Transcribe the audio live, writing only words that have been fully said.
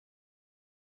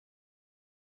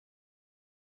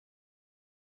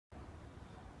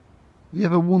Have you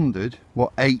ever wondered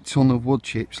what 8 ton of wood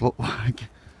chips look like?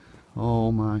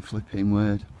 Oh my flipping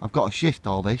word. I've got to shift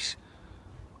all this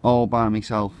all by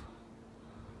myself.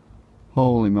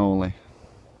 Holy moly.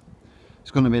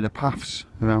 It's going to be the paths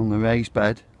around the raised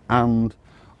bed and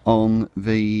on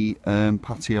the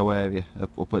patio area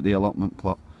up at the allotment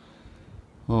plot.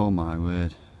 Oh my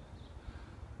word.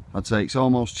 I'd say it's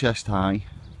almost chest high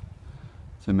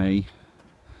to me,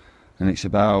 and it's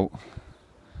about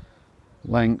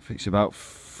length, it's about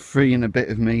 3 and a bit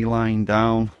of me lying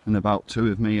down and about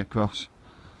 2 of me across.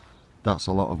 That's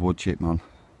a lot of wood chip, man.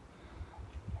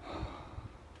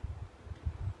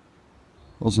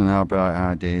 Wasn't our bright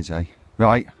ideas, eh?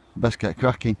 Right, I best get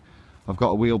cracking. I've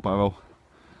got a wheelbarrow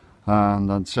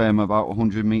and I'd say I'm about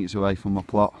 100 metres away from my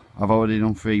plot. I've already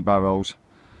done 3 barrows.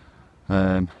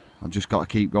 I've just got to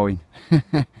keep going.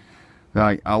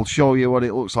 Right, I'll show you what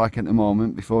it looks like at the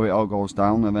moment before it all goes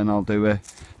down, and then I'll do a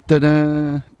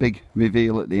ta-da big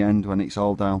reveal at the end when it's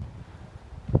all down.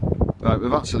 Right,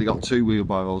 we've actually got 2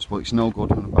 wheelbarrows, but it's no good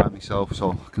when I'm by myself,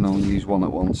 so I can only use one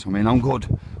at once. I mean, I'm good,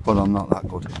 but I'm not that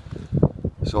good.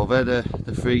 So I've had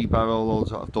the 3 barrow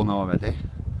loads that I've done already.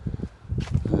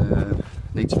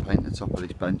 Need to paint the top of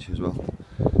this bench as well.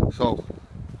 So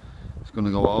it's going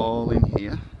to go all in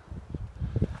here.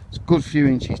 It's a good few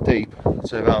inches deep. I'd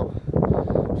say about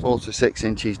 4 to 6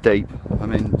 inches deep. I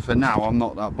mean, for now I'm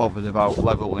not that bothered about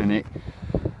levelling it.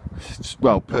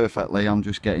 Well, perfectly, I'm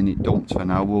just getting it dumped for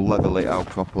now. We'll level it out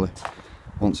properly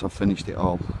once I've finished it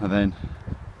all. And then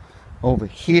over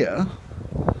here,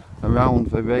 around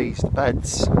the raised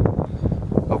beds,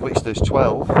 of which there's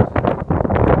 12, I'll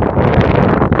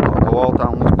go all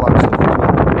down this black stuff as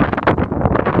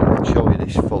well. I'll show you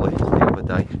this fully the other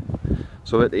day.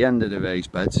 So at the end of the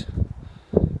raised beds,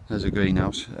 there's a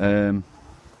greenhouse.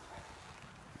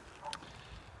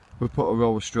 We put a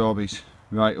row of strawberries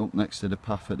right up next to the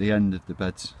path at the end of the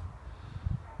beds,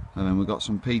 and then we've got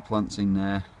some pea plants in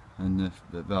there, and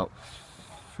about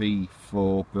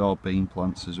 3-4 broad bean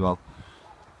plants as well.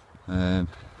 Yeah,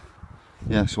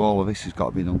 so all of this has got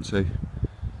to be done too.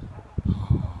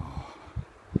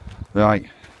 Right,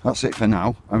 that's it for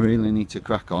now. I really need to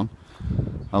crack on.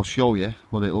 I'll show you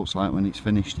what it looks like when it's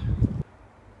finished.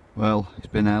 Well, it's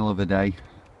been a hell of a day.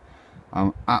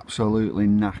 I'm absolutely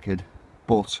knackered,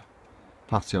 but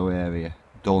patio area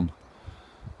done.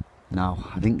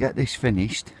 Now, I didn't get this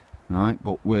finished, right,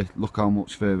 but look how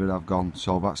much further I've gone.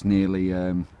 So that's nearly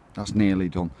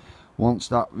done. Once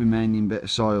that remaining bit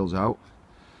of soil's out,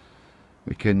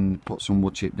 we can put some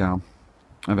wood chip down,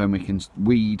 and then we can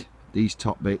weed these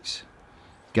top bits,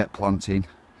 get planting,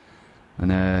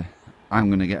 and I'm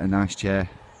going to get a nice chair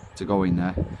to go in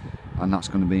there, and that's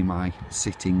going to be my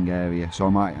sitting area. So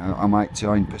I might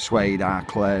try and persuade our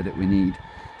Claire that we need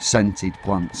scented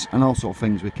plants, and also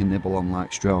things we can nibble on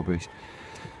like strawberries.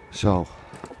 So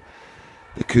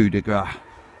the coup de grace.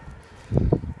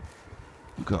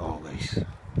 Look at all this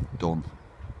done.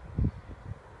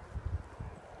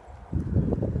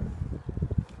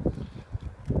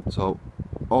 So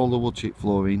all the wood chip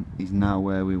flooring is now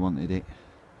where we wanted it.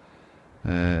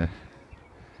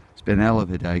 It's been a hell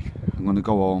of a day. I'm going to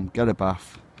go home, get a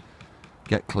bath,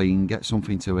 get clean, get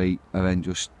something to eat, and then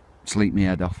just sleep my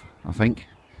head off, I think.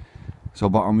 So,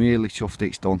 but I'm really chuffed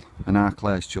it's done, and our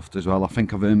Claire's chuffed as well. I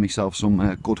think I've earned myself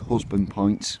some good husband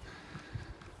points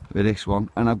with this one,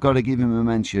 and I've got to give him a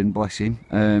mention, bless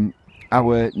him.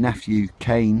 Our nephew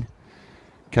Kane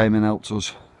came and helped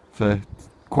us for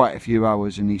quite a few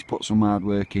hours, and he's put some hard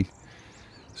work in.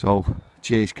 So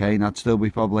cheers, Kane. I'd still be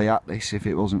probably at this if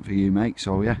it wasn't for you, mate.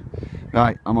 So yeah,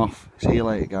 right, I'm off. See you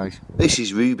later, guys. This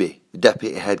is Ruby, the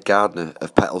deputy head gardener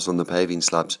of Petals on the Paving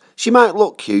Slabs. She might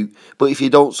look cute, but if you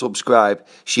don't subscribe,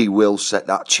 she will set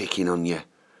that chicken on you.